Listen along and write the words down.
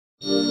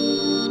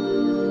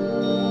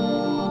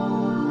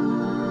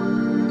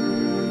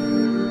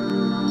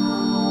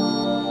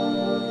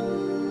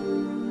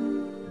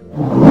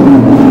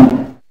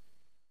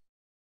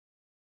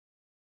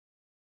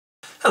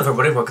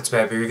everybody, welcome to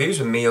Beer Reviews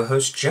with me, your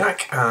host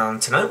Jack, and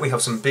tonight we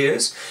have some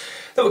beers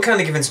that were kind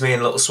of given to me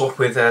in a little swap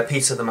with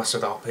Peter, the master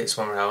of the Hoppets,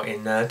 when we're out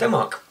in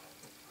Denmark.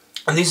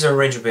 And these are a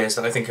range of beers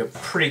that I think are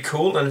pretty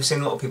cool, and I've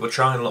seen a lot of people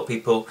try, and a lot of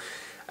people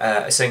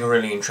are saying are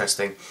really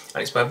interesting.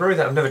 And it's by a brewery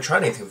that I've never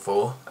tried anything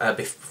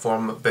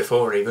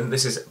before even.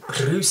 This is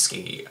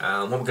Brewski.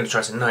 What we're going to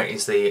try tonight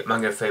is the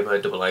Mango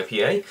Feber Double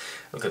IPA.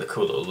 Look at the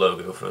cool little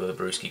logo for the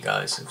Brewski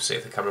guys. See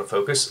if the camera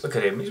focus. Look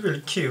at him, he's really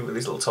cute with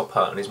his little top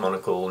hat and his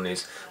monocle and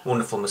his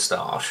wonderful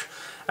moustache.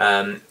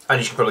 And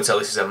you can probably tell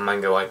this is a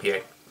Mango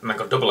IPA.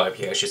 Mango Double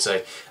IPA, I should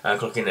say,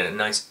 clocking in at a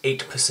nice 8%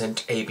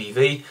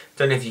 ABV.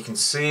 Don't know if you can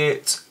see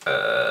it.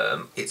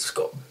 It's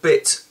got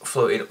bits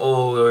floating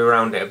all the way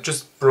around it. I've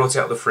just brought it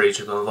out of the fridge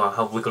and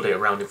I've wiggled it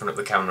around in front of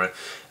the camera.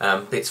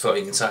 Bits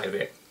floating inside of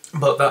it.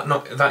 But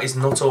that is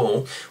not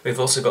all. We've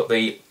also got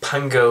the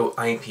Pango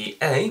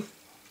IPA,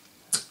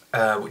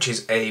 which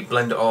is a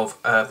blend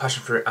of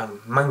passion fruit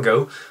and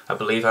mango, I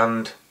believe,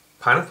 and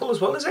pineapple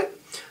as well, is it?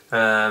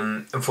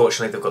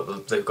 Unfortunately,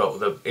 they've got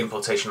the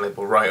importation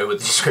label right over the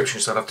description,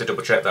 so I'd have to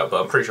double check that.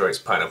 But I'm pretty sure it's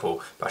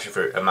pineapple, passion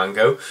fruit, and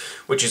mango,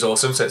 which is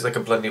awesome. So it's like a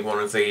blended one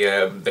of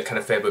the kind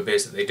of Feber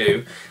beers that they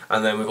do.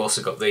 And then we've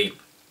also got the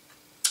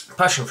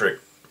passion fruit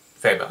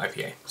Feber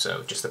IPA.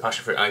 So just the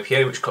passion fruit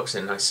IPA, which clocks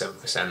in a nice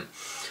 7%.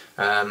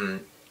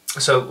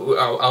 So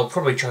I'll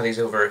probably try these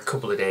over a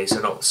couple of days, so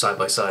not side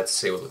by side, to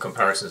see what the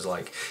comparison's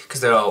like,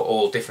 because they are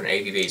all different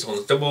ABVs.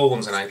 One's double,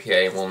 one's an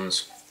IPA, and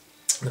one's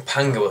the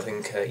Pango, I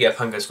think. Yeah,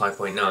 Pango's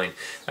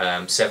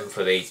 5.9, 7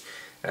 for the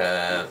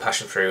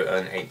passion fruit,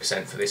 and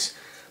 8% for this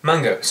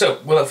mango. So,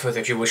 without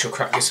further ado, we shall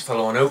crack this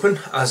fellow on open.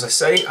 As I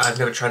say, I've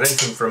never tried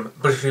anything from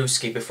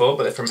Brewski before,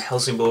 but they're from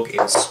Helsingborg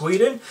in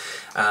Sweden.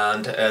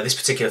 And this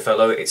particular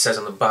fellow, it says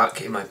on the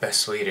back in my best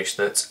Swedish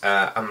that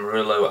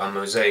Amarillo and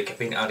Mosaic have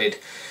been added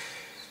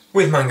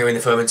with mango in the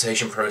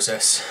fermentation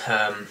process.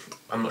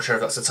 I'm not sure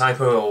if that's a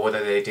typo or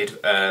whether they did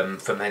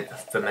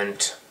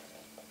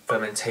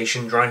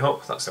fermentation dry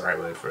hop, that's the right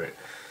word for it.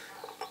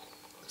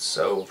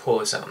 So we'll pour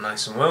this out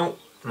nice and well.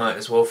 Might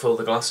as well fill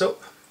the glass up.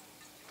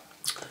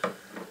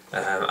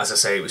 As I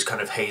say, it was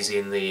kind of hazy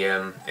in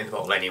the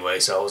bottle anyway,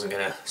 so I wasn't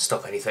going to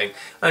stop anything.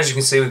 As you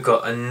can see, we've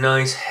got a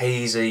nice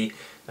hazy,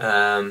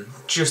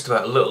 just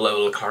about a little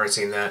level of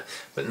clarity in there,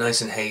 but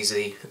nice and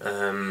hazy.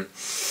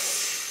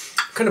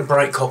 Kind of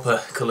bright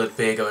copper coloured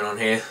beer going on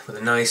here, with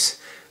a nice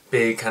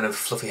big kind of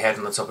fluffy head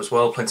on the top as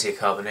well. Plenty of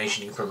carbonation,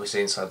 you can probably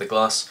see inside the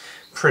glass.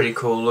 Pretty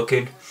cool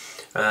looking.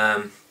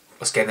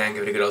 Let's get in there and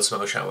give it a good old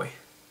smell, shall we?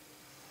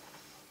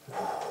 Ooh,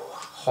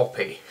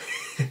 hoppy.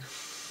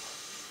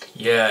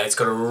 Yeah, it's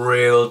got a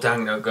real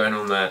dank note going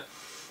on there.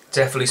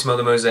 Definitely smell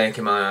the Mosaic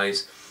in my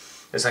eyes.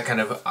 There's that kind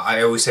of,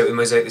 I always say with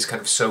Mosaic, this kind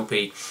of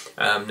soapy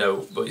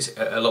note, but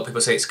a lot of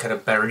people say it's kind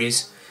of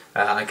berries.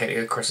 I get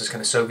it across as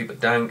kind of soapy, but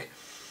dank.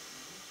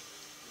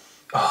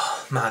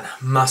 Oh man,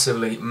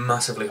 massively,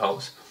 massively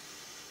hops.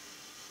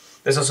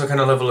 There's also a kind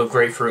of level of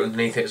grapefruit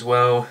underneath it as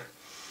well.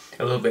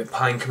 A little bit of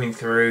pine coming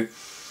through.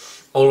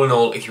 All in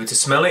all, if you were to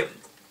smell it,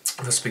 if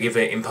I was to give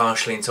it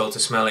impartially and told to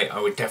smell it, I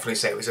would definitely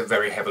say it was a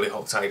very heavily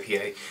hopped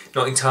IPA.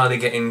 Not entirely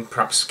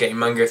perhaps getting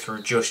mango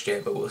through just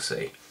yet, but we'll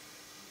see.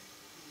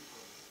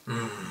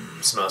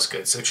 Smells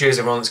good. So cheers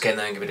everyone, let's get in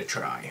there and give it a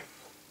try.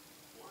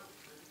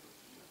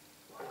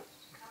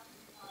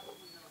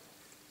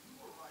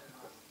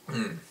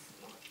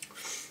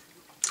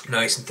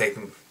 Nice and thick,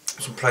 and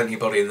some plenty of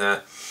body in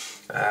there.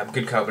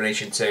 Good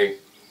carbonation too.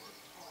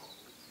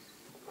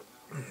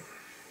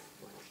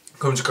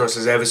 Comes across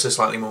as ever so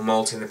slightly more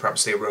malty than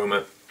perhaps the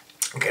aroma.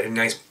 Get a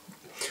nice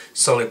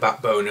solid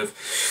backbone of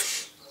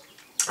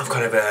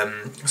kind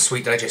of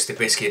sweet digestive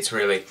biscuits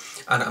really.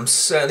 And I'm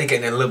certainly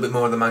getting a little bit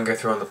more of the mango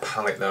through on the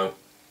palate though.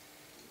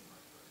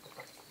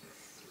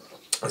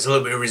 There's a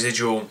little bit of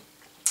residual,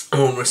 I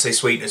won't want to say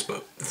sweetness,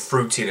 but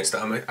fruitiness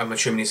that I'm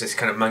assuming is this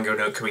kind of mango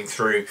note coming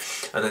through,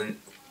 and then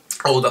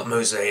all that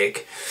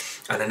Mosaic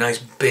and a nice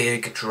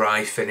big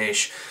dry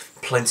finish,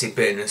 plenty of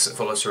bitterness that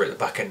follows through at the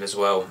back end as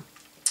well.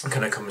 And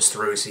kind of comes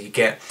through, so you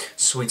get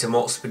sweeter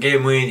malts to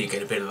begin with, you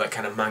get a bit of that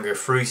kind of mango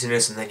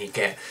fruitiness, and then you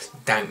get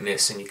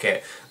dankness, and you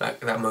get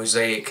that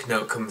Mosaic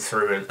note come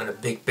through, and a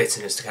big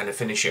bitterness to kind of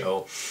finish it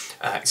all.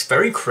 It's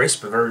very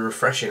crisp and very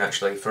refreshing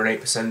actually for an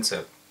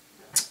 8%er.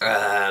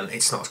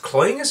 It's not as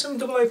cloying as some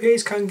double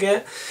IPAs can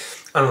get.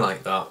 I don't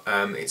like that.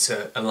 It's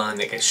a line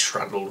that gets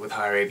straddled with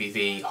higher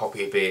ABV,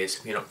 hoppier beers.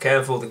 If you're not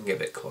careful, they can get a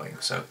bit cloying.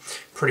 So,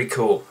 pretty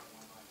cool.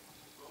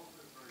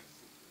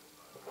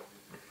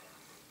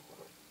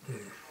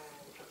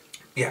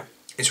 Yeah,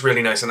 it's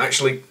really nice, and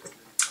actually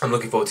I'm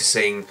looking forward to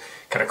seeing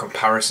kind of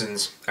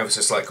comparisons, ever so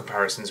slight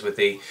comparisons with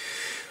the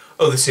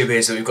other two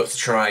beers that we've got to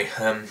try,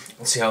 and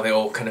see how they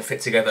all kind of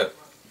fit together.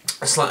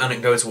 A slight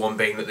anecdotal one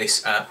being that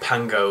this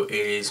Pango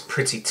is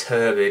pretty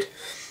turbid,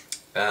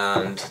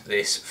 and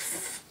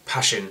this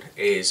Passion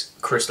is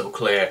crystal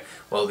clear,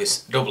 while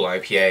this double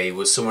IPA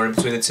was somewhere in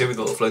between the two with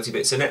little floaty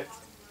bits in it,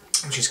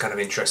 which is kind of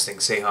interesting.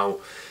 See how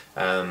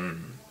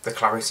the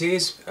clarity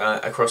is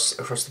across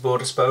the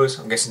board, I suppose.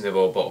 I'm guessing they're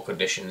all bottle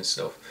conditioned and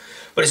stuff.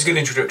 But it's a good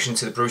introduction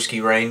to the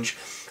Brewski range.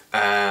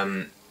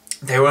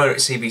 They were at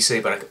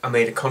CBC, but I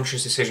made a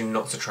conscious decision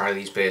not to try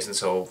these beers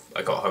until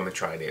I got home and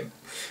tried it.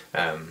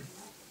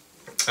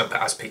 But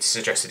as Peter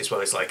suggested as well,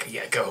 it's like,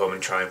 yeah, go home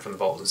and try them from the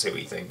bottles and see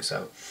what you think.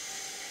 So,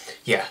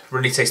 yeah,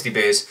 really tasty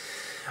beers.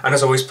 And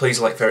as always, please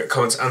like, favorite,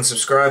 comment and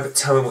subscribe.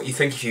 Tell me what you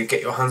think if you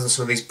get your hands on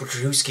some of these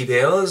Brewski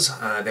beers.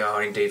 They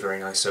are indeed very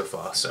nice so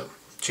far. So,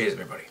 cheers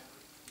everybody.